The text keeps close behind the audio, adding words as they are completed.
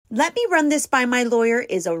Let me run this by my lawyer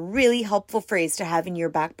is a really helpful phrase to have in your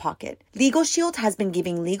back pocket. Legal Shield has been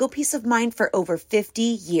giving legal peace of mind for over 50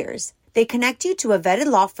 years. They connect you to a vetted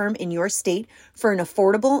law firm in your state for an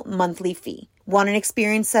affordable monthly fee. Want an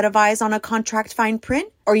experienced set of eyes on a contract fine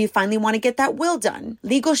print? Or you finally want to get that will done?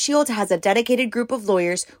 Legal Shield has a dedicated group of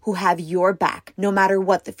lawyers who have your back, no matter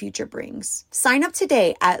what the future brings. Sign up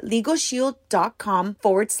today at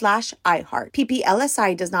LegalShield.com/iHeart.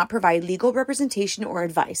 PPLSI does not provide legal representation or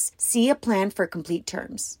advice. See a plan for complete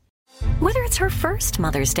terms. Whether it's her first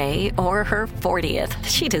Mother's Day or her 40th,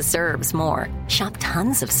 she deserves more. Shop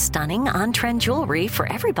tons of stunning on-trend jewelry for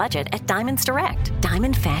every budget at Diamonds Direct.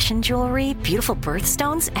 Diamond fashion jewelry, beautiful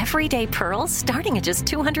birthstones, everyday pearls starting at just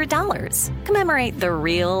 $200. Commemorate the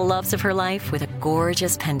real loves of her life with a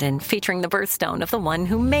gorgeous pendant featuring the birthstone of the one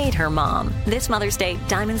who made her mom. This Mother's Day,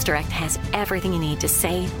 Diamonds Direct has everything you need to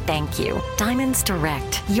say thank you. Diamonds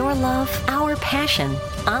Direct. Your love, our passion.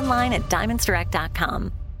 Online at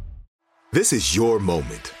diamondsdirect.com. This is your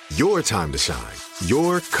moment, your time to shine,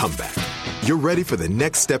 your comeback. You're ready for the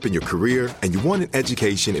next step in your career, and you want an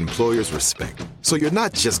education employers respect. So you're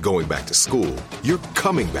not just going back to school, you're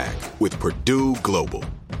coming back with Purdue Global.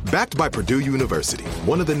 Backed by Purdue University,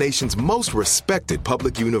 one of the nation's most respected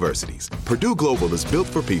public universities, Purdue Global is built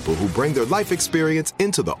for people who bring their life experience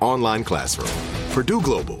into the online classroom. Purdue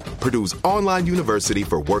Global, Purdue's online university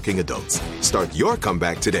for working adults. Start your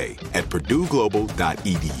comeback today at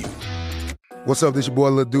purdueglobal.edu. What's up, this your boy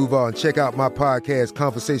Lil Duval, and check out my podcast,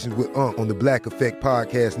 Conversations with Unc, on the Black Effect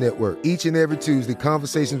Podcast Network. Each and every Tuesday,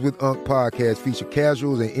 Conversations with Unc podcast feature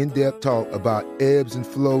casuals and in-depth talk about ebbs and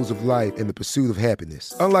flows of life and the pursuit of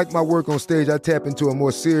happiness. Unlike my work on stage, I tap into a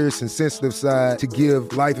more serious and sensitive side to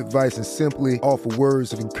give life advice and simply offer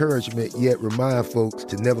words of encouragement, yet remind folks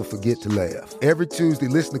to never forget to laugh. Every Tuesday,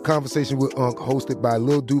 listen to Conversations with Unc, hosted by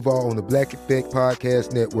Lil Duval on the Black Effect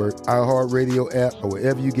Podcast Network, iHeartRadio app, or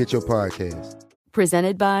wherever you get your podcasts.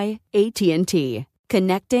 Presented by AT&T.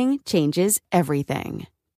 Connecting changes everything.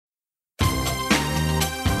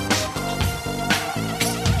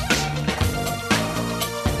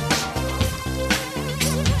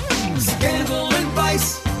 Scandal and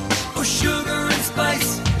vice, or sugar and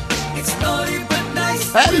spice. It's naughty but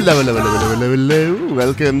nice. Hello.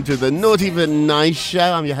 Welcome to the Naughty But Nice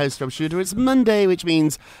Show. I'm your host, Rob Shooter. It's Monday, which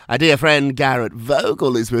means our dear friend Garrett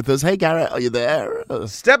Vogel is with us. Hey, Garrett, are you there?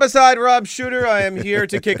 Step aside, Rob Shooter. I am here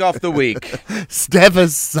to kick off the week. Step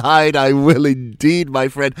aside, I will indeed, my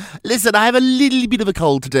friend. Listen, I have a little bit of a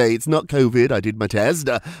cold today. It's not COVID. I did my test.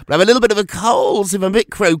 But I have a little bit of a cold, so if I'm a bit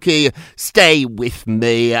croaky, stay with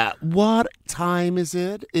me. What time is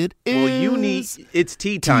it? It is... Well, it's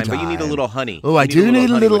tea time, but you need a little honey. Oh, I do need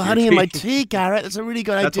a little honey in my tea, Garrett. That's a really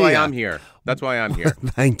good idea. That's why I'm here.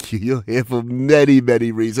 Thank you. You're here for many,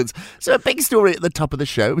 many reasons. So a big story at the top of the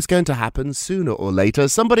show. It was going to happen sooner or later.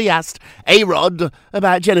 Somebody asked A-Rod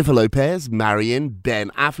about Jennifer Lopez marrying Ben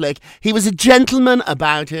Affleck. He was a gentleman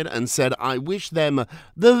about it and said, I wish them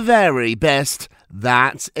the very best.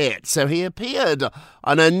 That's it. So he appeared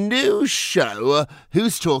on a new show,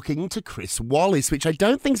 Who's Talking to Chris Wallace, which I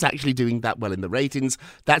don't think is actually doing that well in the ratings.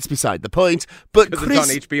 That's beside the point. But Chris...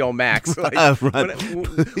 It's on HBO Max. Like,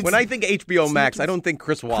 right. When I think HBO Max, I don't think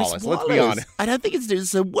Chris Wallace. Let's be honest. I don't think it's doing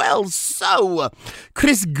so well. So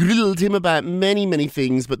Chris grilled him about many, many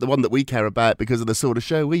things, but the one that we care about because of the sort of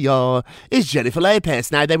show we are is Jennifer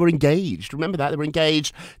Lopez. Now, they were engaged. Remember that? They were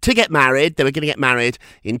engaged to get married. They were going to get married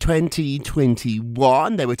in 2021.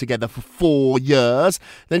 They were together for 4 years.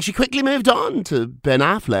 Then she quickly moved on to Ben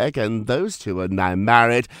Affleck, and those two are now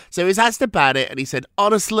married. So he was asked about it, and he said,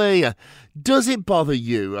 honestly, does it bother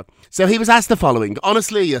you? So he was asked the following.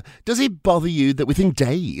 Honestly, does it bother you that within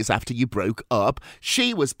days after you broke up,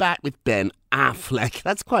 she was back with Ben Affleck?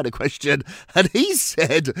 That's quite a question. And he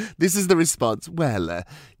said, this is the response. Well,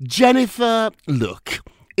 Jennifer, look...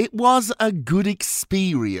 It was a good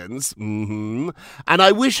experience, and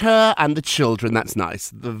I wish her and the children, that's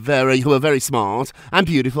nice, who are very smart and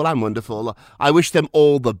beautiful and wonderful, I wish them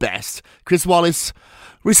all the best. Chris Wallace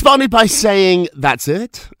responded by saying, that's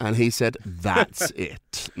it, and he said, that's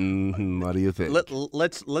it. What do you think?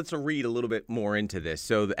 Let's read a little bit more into this.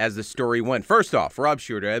 So as the story went, first off, Rob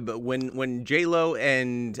Shooter, when J-Lo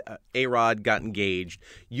and A-Rod got engaged,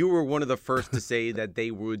 you were one of the first to say that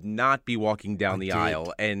they would not be walking down the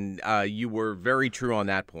aisle, and you were very true on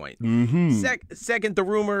that point. Second, the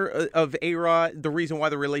rumor of A-Rod, the reason why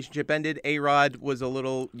the relationship ended, A-Rod was a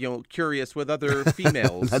little, curious with other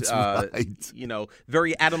females. That's right.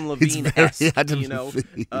 Very Adam Levine-esque, Levine.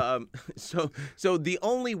 So the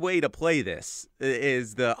only way to play this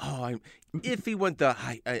is if he went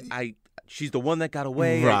she's the one that got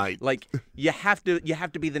away. Right. Like you have to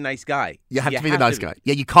be the nice guy. You have to be the nice guy.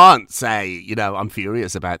 Yeah, you can't say, I'm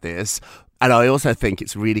furious about this. And I also think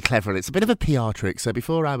it's really clever, and it's a bit of a PR trick. So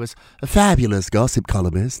before I was a fabulous gossip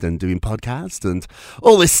columnist and doing podcasts and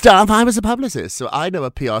all this stuff, I was a publicist. So I know a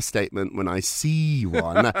PR statement when I see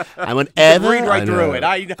one. And whenever... read right through it.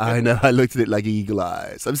 I know. I looked at it like eagle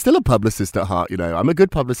eyes. I'm still a publicist at heart, I'm a good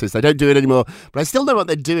publicist. I don't do it anymore, but I still know what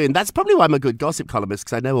they're doing. That's probably why I'm a good gossip columnist,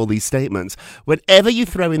 because I know all these statements. Whenever you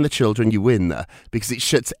throw in the children, you win, because it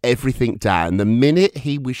shuts everything down. The minute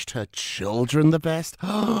he wished her children the best...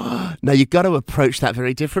 Now, you got to approach that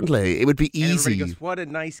very differently. It would be easy. Everybody goes, what a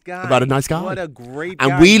nice guy. What a nice guy. What a great guy.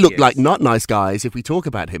 And we look he is. like not nice guys if we talk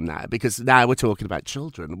about him now, because now we're talking about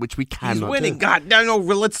children, which we cannot He's winning. do. God, no,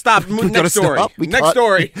 let's stop. Next story. Stop. Next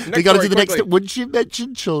story. We got to do the next. Once you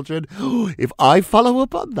mention children, if I follow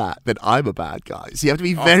up on that, then I'm a bad guy. So you have to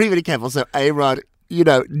be very, very careful. So A-Rod,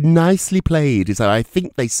 nicely played is how I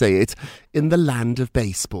think they say it in the land of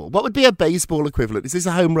baseball. What would be a baseball equivalent? Is this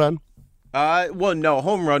a home run? Well, no.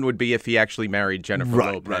 Home run would be if he actually married Jennifer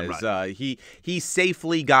Lopez. Right. He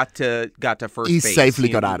safely got to first He base. safely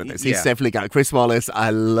got out of this. He safely got. Chris Wallace,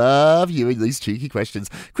 I love you in these cheeky questions.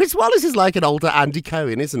 Chris Wallace is like an older Andy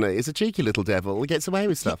Cohen, isn't he? He's a cheeky little devil. He gets away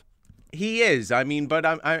with stuff. He is. I mean, but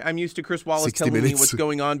I'm used to Chris Wallace 60 telling minutes. me what's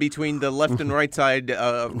going on between the left and right side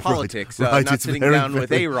of politics, right. not It's sitting very, down with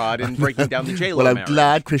very- A-Rod and breaking down the J-Lo Well, I'm marriage.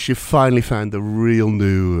 glad, Chris, you finally found the real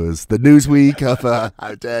news. The Newsweek of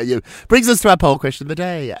how dare you. Brings us to our poll question of the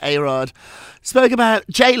day. A-Rod spoke about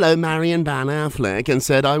J-Lo marrying Ben Affleck and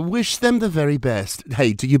said, I wish them the very best.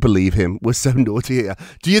 Hey, do you believe him? We're so naughty here.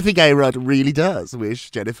 Do you think A-Rod really does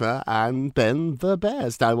wish Jennifer and Ben the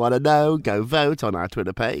best? I want to know. Go vote on our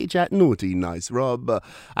Twitter page at Naughty Nice Rob.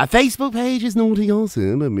 Our Facebook page is Naughty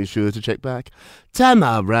Awesome, and be sure to check back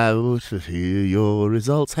tomorrow to hear your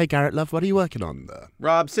results. Hey, Garrett Love, what are you working on there?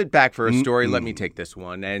 Rob, sit back for a story. Let me take this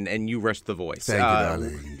one, and you rest the voice. Thank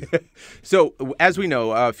you, darling. So, as we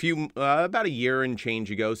know, about a year and change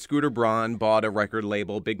ago, Scooter Braun bought a record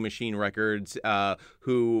label, Big Machine Records,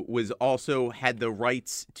 who was also had the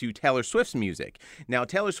rights to Taylor Swift's music. Now,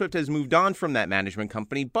 Taylor Swift has moved on from that management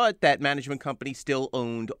company, but that management company still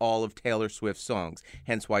owned all of Taylor Swift's songs,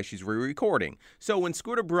 hence why she's re-recording. So when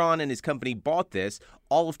Scooter Braun and his company bought this,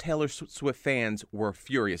 all of Taylor Swift fans were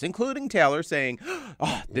furious, including Taylor, saying,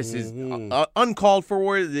 this is uncalled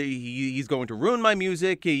for. He's going to ruin my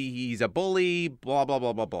music. He's a bully, blah, blah,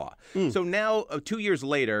 blah, blah, blah. So now, 2 years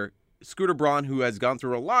later, Scooter Braun, who has gone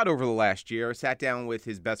through a lot over the last year, sat down with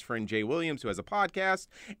his best friend Jay Williams, who has a podcast,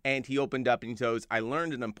 and he opened up and he goes, I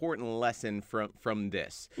learned an important lesson from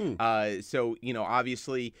this. So,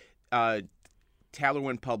 obviously, Taylor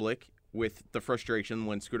went public with the frustration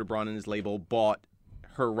when Scooter Braun and his label bought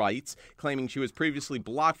her rights, claiming she was previously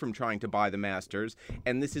blocked from trying to buy the masters.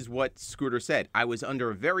 And this is what Scooter said. I was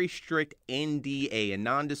under a very strict NDA, a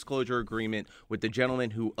non-disclosure agreement with the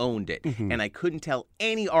gentleman who owned it. And I couldn't tell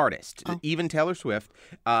any artist, even Taylor Swift,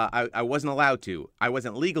 I wasn't allowed to. I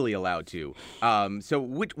wasn't legally allowed to.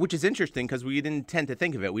 Which is interesting because we didn't tend to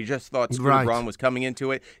think of it. We just thought Scooter Braun was coming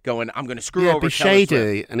into it going, I'm going to screw over Taylor Swift.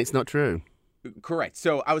 Shady, and it's not true. Correct.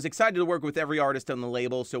 So I was excited to work with every artist on the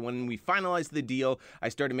label. So when we finalized the deal, I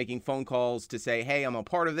started making phone calls to say, hey, I'm a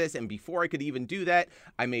part of this. And before I could even do that,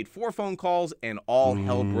 I made 4 phone calls and all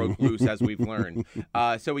hell broke loose, as we've learned.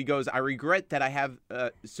 So he goes, I regret that I have.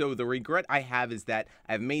 So the regret I have is that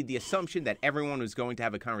I've made the assumption that everyone was going to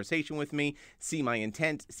have a conversation with me, see my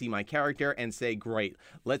intent, see my character, and say, great,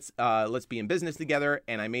 let's be in business together.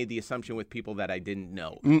 And I made the assumption with people that I didn't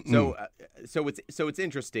know. So it's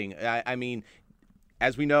interesting. I mean,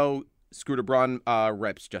 as we know, Scooter Braun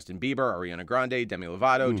reps Justin Bieber, Ariana Grande, Demi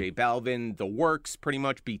Lovato, J Balvin, The Works, pretty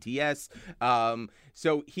much, BTS.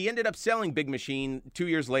 So he ended up selling Big Machine 2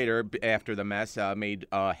 years later after the mess, made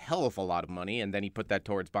a hell of a lot of money, and then he put that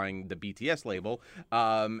towards buying the BTS label.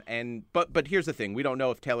 But here's the thing. We don't know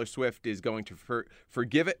if Taylor Swift is going to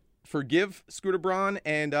forgive Scooter Braun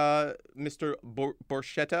and Mr.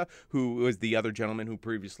 Borchetta, who was the other gentleman who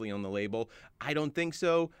previously owned the label. I don't think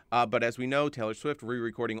so. But as we know, Taylor Swift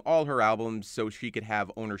re-recording all her albums so she could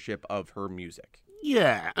have ownership of her music.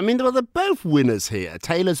 Yeah, I mean, they're both winners here.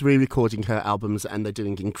 Taylor's re-recording her albums, and they're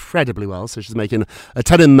doing incredibly well, so she's making a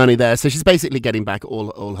ton of money there. So she's basically getting back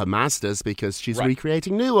all her masters because she's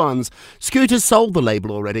recreating new ones. Scooter's sold the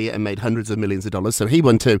label already and made hundreds of millions of dollars, so he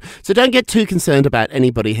won too. So don't get too concerned about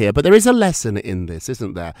anybody here, but there is a lesson in this,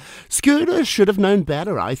 isn't there? Scooter should have known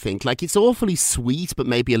better, I think. Like, it's awfully sweet, but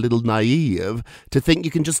maybe a little naive to think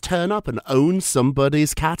you can just turn up and own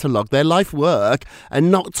somebody's catalogue, their life work,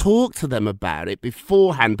 and not talk to them about it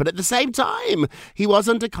beforehand. But at the same time, he was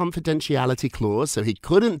under confidentiality clause, so he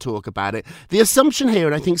couldn't talk about it. The assumption here,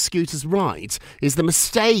 and I think Scooter's right, is the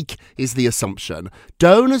mistake is the assumption.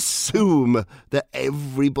 Don't assume that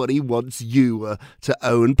everybody wants you to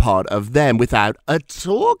own part of them without a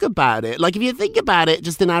talk about it. Like, if you think about it,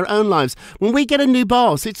 just in our own lives, when we get a new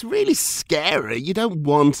boss, it's really scary. You don't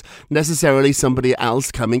want necessarily somebody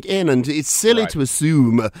else coming in, and it's silly to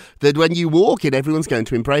assume that when you walk in, everyone's going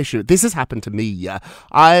to embrace you. This has happened to me.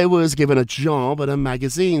 I was given a job at a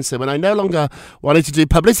magazine, so when I no longer wanted to do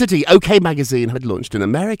publicity, OK Magazine had launched in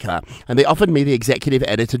America, and they offered me the executive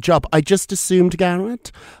editor job. I just assumed,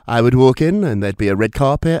 Garrett, I would walk in and there'd be a red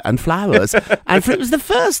carpet and flowers. And it was the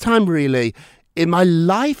first time, really, in my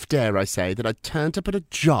life, dare I say, that I turned up at a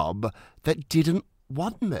job that didn't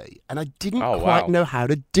want me, and I didn't quite know how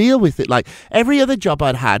to deal with it. Like every other job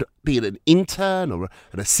I'd had, be it an intern or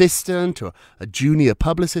an assistant or a junior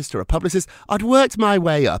publicist or a publicist, I'd worked my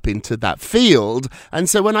way up into that field, and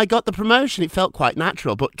so when I got the promotion, it felt quite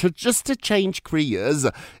natural. But to change careers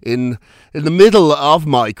in the middle of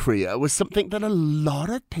my career was something that a lot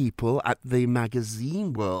of people at the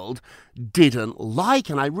magazine world didn't like,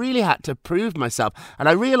 and I really had to prove myself. And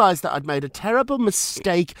I realised that I'd made a terrible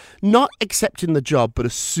mistake not accepting the job, but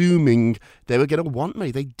assuming they were going to want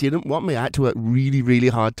me. They didn't want me. I had to work really, really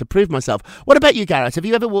hard to prove myself. What about you, Garrett? Have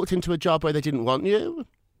you ever walked into a job where they didn't want you?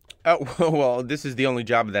 Well, this is the only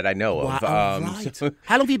job that I know of. Right.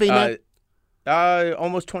 How long have you been there?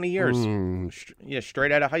 Almost 20 years.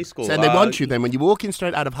 Straight out of high school. So they want you then. When you walk in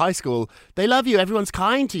straight out of high school, they love you, everyone's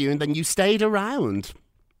kind to you, and then you stayed around.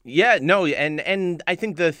 Yeah, no, and I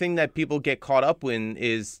think the thing that people get caught up in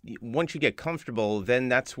is once you get comfortable, then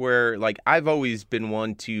that's where, like, I've always been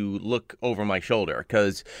one to look over my shoulder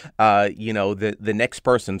because, the next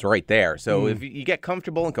person's right there. So if you get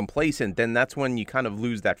comfortable and complacent, then that's when you kind of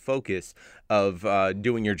lose that focus of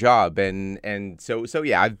doing your job. And so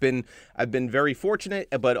yeah, I've been very fortunate,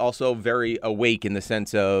 but also very awake in the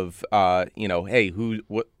sense of, hey,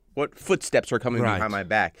 what footsteps are coming behind my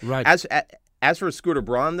back. Right. As for Scooter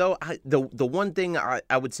Braun, though, the one thing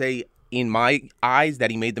I would say in my eyes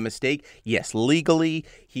that he made the mistake, yes, legally,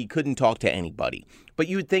 he couldn't talk to anybody. But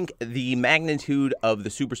you would think the magnitude of the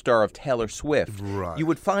superstar of Taylor Swift, you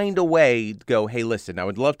would find a way to go, hey, listen, I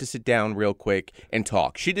would love to sit down real quick and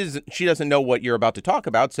talk. She doesn't know what you're about to talk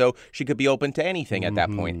about, so she could be open to anything at that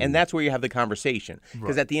point. And that's where you have the conversation.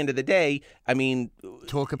 Because at the end of the day, I mean...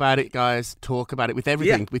 Talk about it, guys. Talk about it with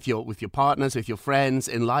everything, with your partners, with your friends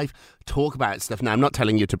in life. Talk about stuff. Now, I'm not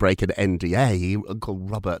telling you to break an NDA. Uncle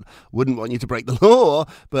Robert wouldn't want you to break the law.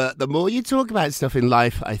 But the more you talk about stuff in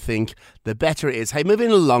life, I think, the better it is. Hey,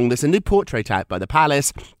 moving along, there's a new portrait out by the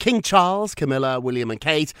Palace. King Charles, Camilla, William and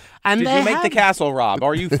Kate. And Did you make the castle, Rob?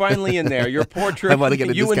 Are you finally in there? Your portrait, I want to get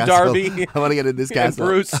in you this and castle. Darby. I want to get in this castle.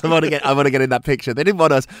 Bruce. I want to get in that picture. They didn't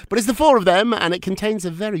want us. But it's the four of them, and it contains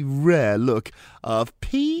a very rare look of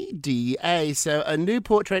PDA. So a new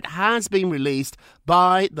portrait has been released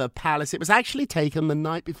by the Palace. It was actually taken the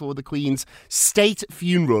night before the Queen's state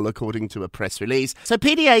funeral, according to a press release. So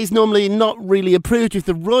PDA is normally not really approved with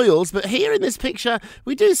the royals, but here in this picture,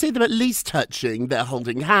 we do see them at least touching. They're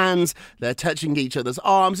holding hands, they're touching each other's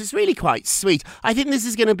arms. It's really quite sweet. I think this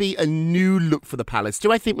is going to be a new look for the Palace.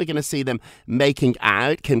 Do I think we're going to see them making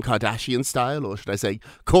out Kim Kardashian style, or should I say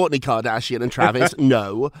Kourtney Kardashian and Travis?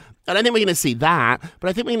 No. I don't think we're going to see that, but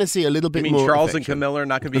I think we're going to see a little bit more. You mean Charles affection. and Camilla are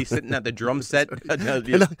not going to be sitting at the drum set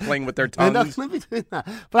playing with their tongues? They're not going to be doing that.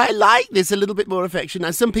 But I like this, a little bit more affection.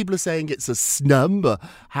 Now, some people are saying it's a snub.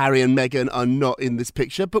 Harry and Meghan are not in this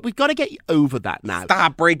picture, but we've got to get over that now.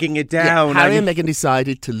 Stop breaking it down. Yeah, Harry and Meghan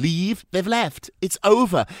decided to leave. They've left. It's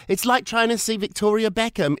over. It's like trying to see Victoria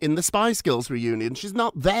Beckham in the Spice Girls reunion. She's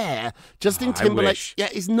not there. Justin Timberlake, he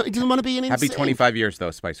doesn't want to be in. Happy 25 years,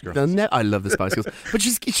 though, Spice Girls. I love the Spice Girls. But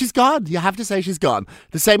she's gone. You have to say she's gone.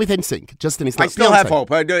 The same with NSYNC. Justin is not. I still have hope.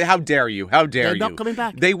 How dare you? How dare you? They're not coming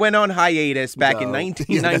back. They went on hiatus back in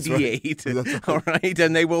 1998. Yeah, that's right. All right,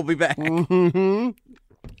 and they will be back. Mm-hmm.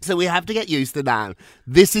 So we have to get used to now.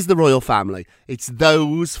 This is the royal family. It's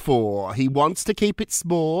those four. He wants to keep it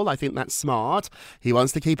small. I think that's smart. He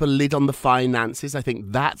wants to keep a lid on the finances. I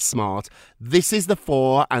think that's smart. This is the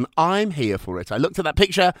four, and I'm here for it. I looked at that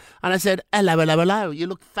picture, and I said, hello, hello, hello. You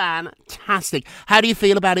look fantastic. How do you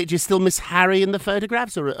feel about it? Do you still miss Harry in the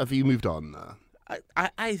photographs, or have you moved on?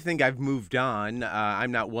 I think I've moved on.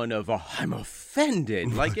 I'm not one of, I'm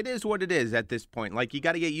offended. Like, it is what it is at this point. Like, you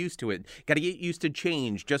got to get used to it. Got to get used to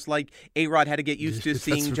change. Just like A-Rod had to get used to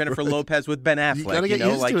seeing Jennifer Lopez with Ben Affleck. You got to get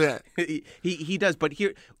used to it. He does. But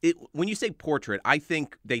here, when you say portrait, I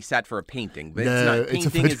think they sat for a painting. But No, it's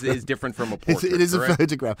not. Painting is different from a portrait. It is correct? a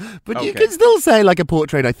photograph. But you Okay. can still say like a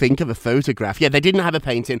portrait, I think, of a photograph. Yeah, they didn't have a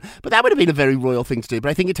painting, but that would have been a very royal thing to do. But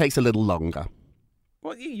I think it takes a little longer.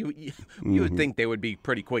 Well, you would think they would be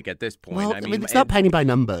pretty quick at this point. Well, I mean, it's not painting by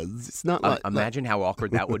numbers. It's not like... imagine how awkward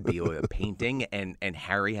that would be with a painting, and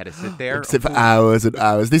Harry had to sit there. Sit for hours and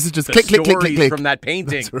hours. This is just The click, click, click, click, stories click. from that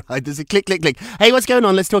painting. That's right. There's a click, click, click. Hey, what's going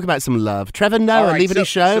on? Let's talk about some love. Trevor Noah All right, leaving his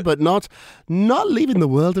show, so- but not leaving the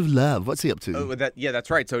world of love. What's he up to? Oh, that's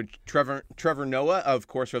right. So Trevor Noah, of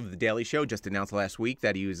course, of The Daily Show, just announced last week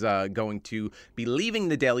that he was going to be leaving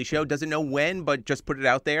The Daily Show. Doesn't know when, but just put it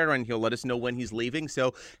out there, and he'll let us know when he's leaving.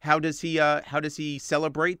 So how does he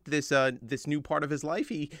celebrate this new part of his life?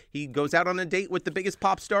 He goes out on a date with the biggest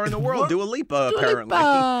pop star in the world, Dua Lipa, apparently.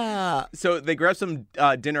 So they grab some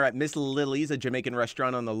dinner at Miss Lily's, a Jamaican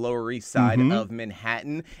restaurant on the Lower East Side of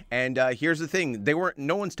Manhattan. And here's the thing: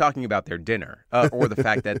 no one's talking about their dinner or the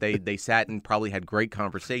fact that they sat and probably had great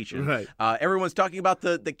conversation. Right. Everyone's talking about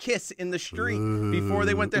the kiss in the street before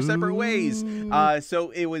they went their separate ways.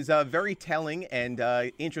 So it was very telling and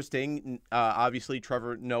interesting. Obviously,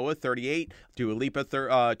 Trevor Noah, 38, Dua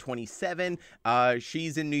Lipa, 27.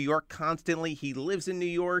 She's in New York constantly. He lives in New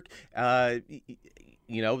York.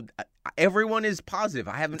 Everyone is positive.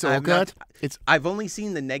 It's all good. I've only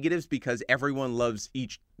seen the negatives because everyone loves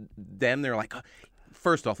them. They're like,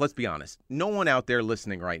 first off, let's be honest. No one out there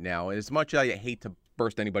listening right now, as much as I hate to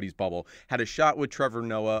burst anybody's bubble, had a shot with Trevor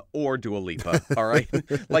Noah or Dua Lipa, all right?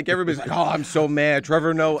 Like, everybody's like, oh, I'm so mad.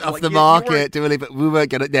 Trevor Noah. Off like, the market, Dua Lipa. We weren't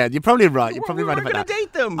going to... Yeah, you're probably right. You're probably right about that. We weren't going to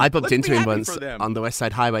date them. I bumped Let's into be him happy once for them. on the West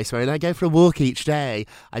Side Highway. So when I go for a walk each day,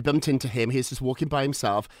 I bumped into him. He was just walking by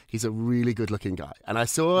himself. He's a really good-looking guy. And I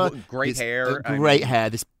saw... Great hair. Great hair.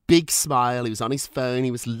 This big smile. He was on his phone.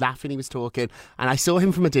 He was laughing. He was talking. And I saw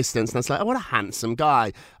him from a distance. And I was like, oh, what a handsome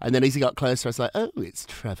guy. And then as he got closer, I was like, oh, it's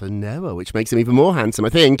Trevor Noah, which makes him even more handsome, I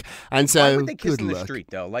think. And so... Why would they kiss good in the luck. street,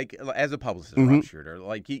 though? Like, as a publicist, Rob Shooter,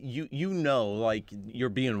 like, you know, like, you're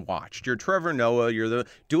being watched. You're Trevor Noah. You're the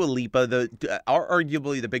Dua Lipa,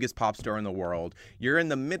 arguably the biggest pop star in the world. You're in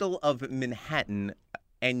the middle of Manhattan,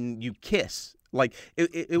 and you kiss. Like,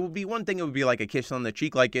 it would be one thing. It would be like a kiss on the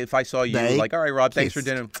cheek. Like, if I saw you, They like, all right, Rob, thanks for kissed.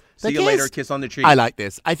 dinner. They See you later. kissed. Kiss on the cheek. I like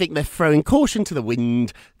this. I think they're throwing caution to the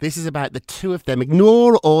wind. This is about the two of them.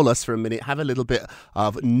 Ignore all us for a minute. Have a little bit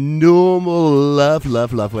of normal love.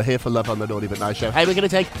 We're here for love on the Naughty But Nice Show. Hey, we're going to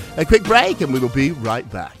take a quick break and we will be right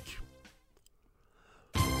back.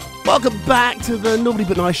 Welcome back to the Naughty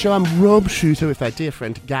But Nice Show. I'm Rob Shooter with our dear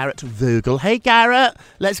friend Garrett Vogel. Hey, Garrett,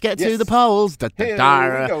 let's get to the polls. Here we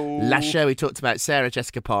go. Last show we talked about Sarah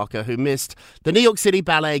Jessica Parker, who missed the New York City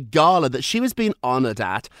Ballet Gala that she was being honoured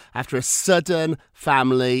at after a sudden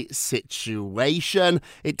family situation.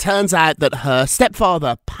 It turns out that her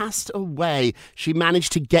stepfather passed away. She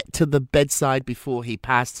managed to get to the bedside before he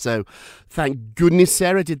passed, so thank goodness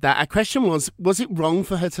Sarah did that. Our question was it wrong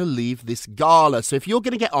for her to leave this gala? So if you're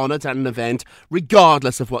going to get honoured at an event,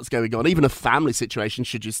 regardless of what's going on, even a family situation,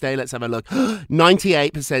 should you stay? Let's have a look.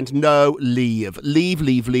 98% no, leave.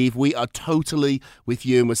 Leave. We are totally with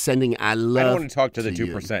you and we're sending our love. I don't want to talk to the you.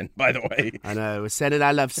 2%, by the way. I know. We're sending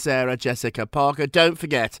our love, Sarah Jessica Parker. Don't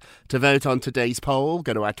forget to vote on today's poll.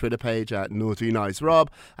 Go to our Twitter page at Naughty Nice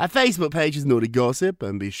Rob. Our Facebook page is Naughty Gossip.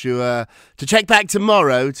 And be sure to check back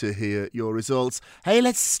tomorrow to hear your results. Hey,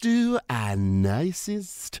 let's do our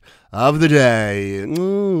nicest of the day.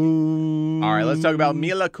 All right, let's talk about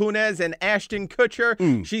Mila Kunis and Ashton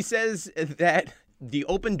Kutcher. She says that the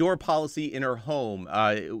open door policy in her home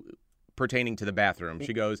pertaining to the bathroom.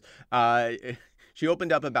 She goes, she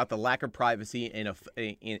opened up about the lack of privacy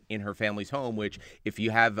in her family's home, which if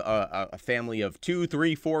you have a family of 2,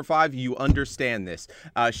 3, 4, 5, you understand this.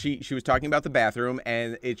 She was talking about the bathroom,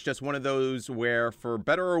 and it's just one of those where, for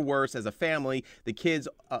better or worse, as a family, the kids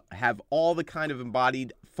have all the kind of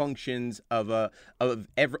embodied functions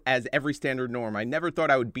as every standard norm. I never thought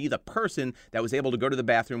I would be the person that was able to go to the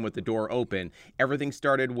bathroom with the door open. Everything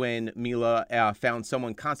started when Mila found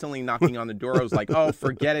someone constantly knocking on the door. I was like, oh,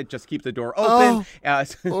 forget it, just keep the door open.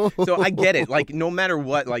 So I get it. Like, no matter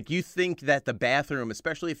what, like, you think that the bathroom,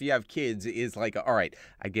 especially if you have kids, is like, all right,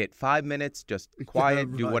 I get 5 minutes, just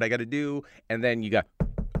quiet, do what I got to do, and then you got,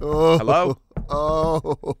 hello?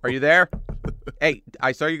 Are you there? Hey,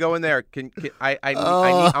 I saw you go in there. I'm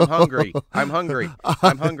hungry. I'm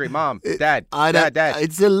hungry. Mom, Dad. Dad.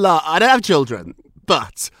 It's a lot. I don't have children,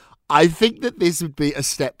 but I think that this would be a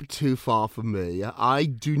step too far for me. I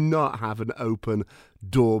do not have an open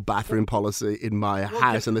door bathroom policy in my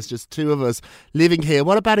house, and there's just two of us living here.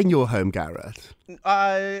 What about in your home, Garrett?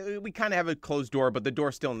 We kind of have a closed door, but the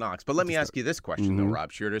door still knocks. But let me ask you this question, though,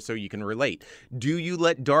 Rob Shooter, so you can relate. Do you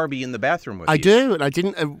let Darby in the bathroom with you? I do, and I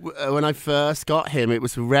didn't when I first got him. It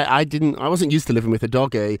was I wasn't used to living with a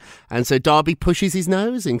doggy, and so Darby pushes his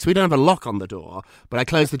nose in. So we don't have a lock on the door, but I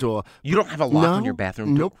close the door. You don't have a lock on your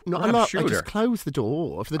bathroom door? Nope, not a lock. I just close the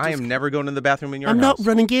door. I am never going to the bathroom in your house. I'm not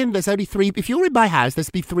running in. There's only three. If you're in my house, there's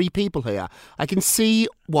be three people here. I can see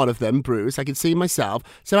one of them, Bruce. I can see myself,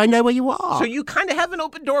 so I know where you are. So you kind of have an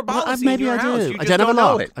open door policy maybe in your house. I don't have a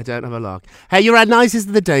lock. I don't have a lock. Hey, you're our nicest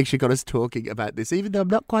of the day. She got us talking about this, even though I'm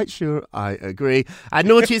not quite sure I agree. And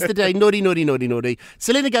naughtiest of the day, naughty, naughty, naughty, naughty.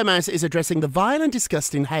 Selena Gomez is addressing the vile and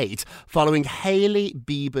disgusting hate following Hailey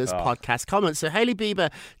Bieber's podcast comments. So Hailey Bieber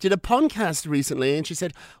did a podcast recently, and she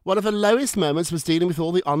said one of her lowest moments was dealing with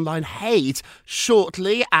all the online hate.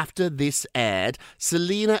 Shortly after this aired,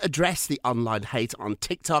 Selena addressed the online hate on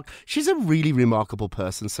TikTok. She's a really remarkable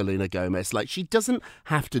person, Selena Gomez. Like, she doesn't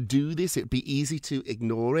have to do this. It'd be easy to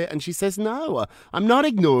ignore it. And she says, no, I'm not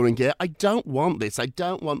ignoring it. I don't want this. I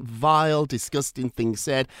don't want vile, disgusting things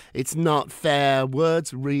said. It's not fair.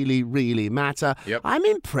 Words really, really matter. Yep. I'm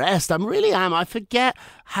impressed. I really am. I forget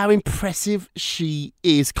how impressive she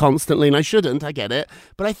is constantly, and I shouldn't. I get it.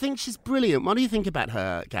 But I think she's brilliant. What do you think about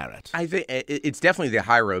her, Garrett? I think it's definitely the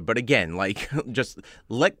high road. But again, like, just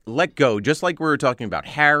let go. Just like we were talking about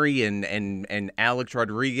Harry and Alex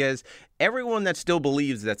Rodriguez. Everyone that still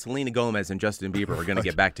believes that Selena Gomez and Justin Bieber are going to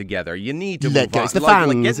get back together, you need to move on. It's the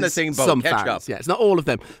fans. Get in the same boat. Some catch fans, up. yeah, it's not all of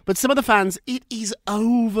them. But some of the fans, it is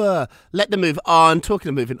over. Let them move on. Talking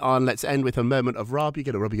of moving on, let's end with a moment of Rob. You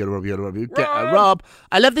get a Rob, you get a Rob, you get a Rob, you get a Rob.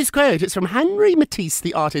 I love this quote. It's from Henry Matisse,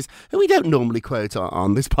 the artist, who we don't normally quote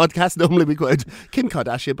on this podcast. Normally we quote Kim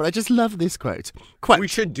Kardashian, but I just love this quote. We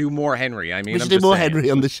should do more Henry. I mean, we should do more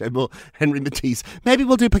Henry on the show, more Henry Matisse. Maybe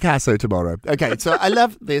we'll do Picasso tomorrow. Okay, so I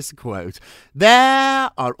love this quote.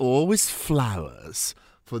 There are always flowers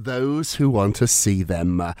for those who want to see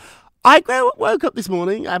them. I woke up this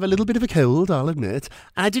morning, I have a little bit of a cold, I'll admit,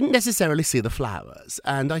 and I didn't necessarily see the flowers.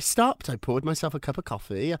 And I stopped, I poured myself a cup of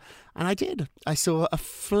coffee, and I did. I saw a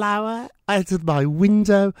flower out of my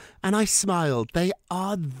window, and I smiled. They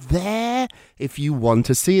are there if you want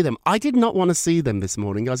to see them. I did not want to see them this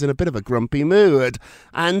morning. I was in a bit of a grumpy mood.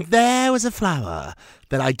 And there was a flower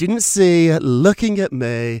that I didn't see looking at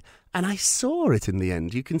me, and I saw it in the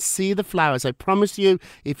end. You can see the flowers. I promise you,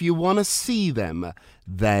 if you want to see them,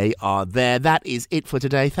 they are there. That is it for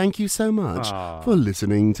today. Thank you so much for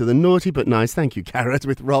listening to the Naughty But Nice. Thank you, Garrett,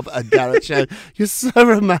 with Rob and Garrett show. You're so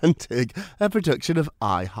romantic. A production of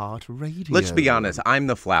iHeartRadio. Let's be honest. I'm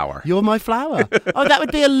the flower. You're my flower. Oh, that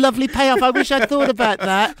would be a lovely payoff. I wish I'd thought about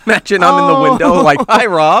that. Imagine I'm in the window like, hi,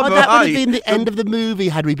 Rob. Oh, that hi. would have been the end of the movie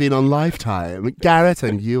had we been on Lifetime. Garrett,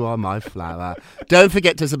 and you are my flower. Don't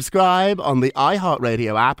forget to subscribe on the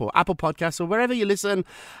iHeartRadio app or Apple Podcasts or wherever you listen.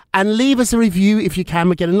 And leave us a review if you can.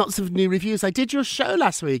 We're getting lots of new reviews. I did your show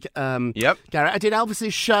last week, Yep. Garrett. I did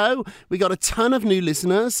Elvis's show. We got a ton of new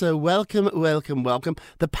listeners, so welcome, welcome, welcome.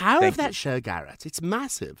 The power of that show, Garrett, it's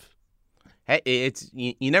massive. Hey, it's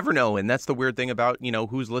you never know, and that's the weird thing about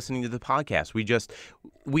who's listening to the podcast.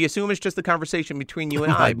 We assume it's just a conversation between you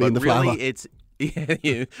and I, but really it's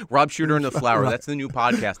Rob Shooter and the Flower. That's the new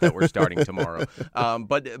podcast that we're starting tomorrow.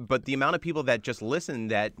 But the amount of people that just listen,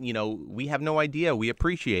 that we have no idea. We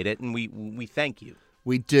appreciate it, and we thank you.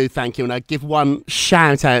 We do, thank you. And I give one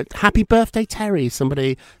shout out. Happy birthday, Terry,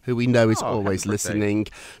 somebody who we know is always listening.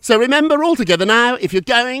 So remember all together now, if you're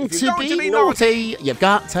going to be naughty, you've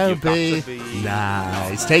got to be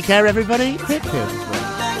nice. Take care, everybody.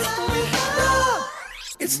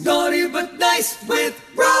 It's Naughty But Nice with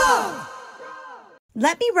Rob.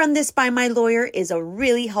 Let me run this by my lawyer is a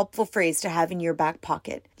really helpful phrase to have in your back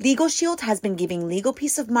pocket. Legal Shield has been giving legal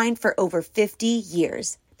peace of mind for over 50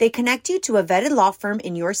 years. They connect you to a vetted law firm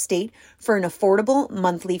in your state for an affordable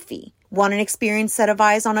monthly fee. Want an experienced set of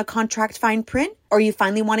eyes on a contract fine print? Or you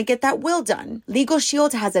finally want to get that will done? Legal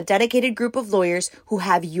Shield has a dedicated group of lawyers who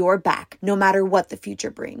have your back, no matter what the future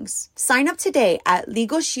brings. Sign up today at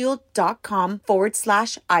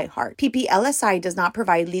LegalShield.com/iHeart. PPLSI does not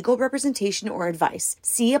provide legal representation or advice.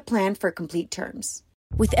 See a plan for complete terms.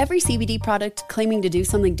 With every CBD product claiming to do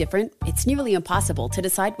something different, it's nearly impossible to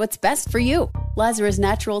decide what's best for you. Lazarus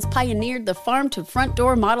Naturals pioneered the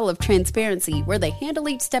farm-to-front-door model of transparency, where they handle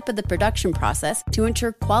each step of the production process to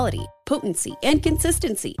ensure quality, potency, and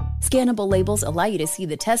consistency. Scannable labels allow you to see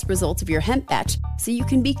the test results of your hemp batch, so you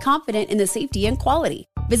can be confident in the safety and quality.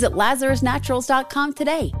 Visit LazarusNaturals.com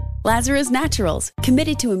today. Lazarus Naturals,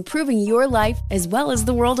 committed to improving your life as well as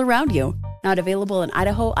the world around you. Not available in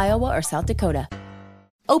Idaho, Iowa, or South Dakota.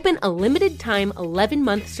 Open a limited-time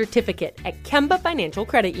 11-month certificate at Kemba Financial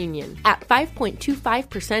Credit Union. At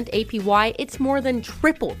 5.25% APY, it's more than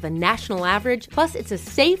triple the national average, plus it's a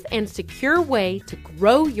safe and secure way to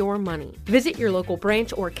grow your money. Visit your local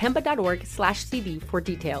branch or kemba.org/CD for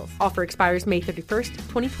details. Offer expires May 31st,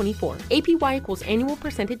 2024. APY equals annual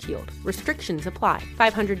percentage yield. Restrictions apply.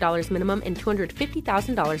 $500 minimum and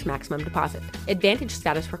 $250,000 maximum deposit. Advantage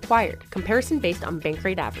status required. Comparison based on bank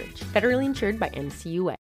rate average. Federally insured by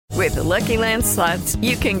NCUA. With the Lucky Land Slots,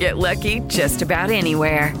 you can get lucky just about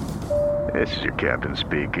anywhere. This is your captain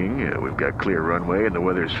speaking. We've got clear runway and the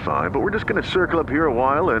weather's fine, but we're just going to circle up here a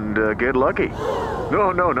while and get lucky.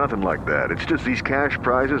 No, nothing like that. It's just these cash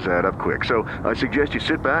prizes add up quick. So I suggest you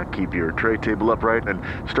sit back, keep your tray table upright, and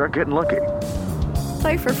start getting lucky.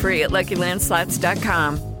 Play for free at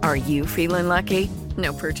LuckyLandSlots.com. Are you feeling lucky?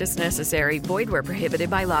 No purchase necessary. Void where prohibited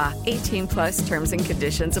by law. 18+ terms and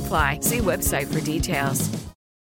conditions apply. See website for details.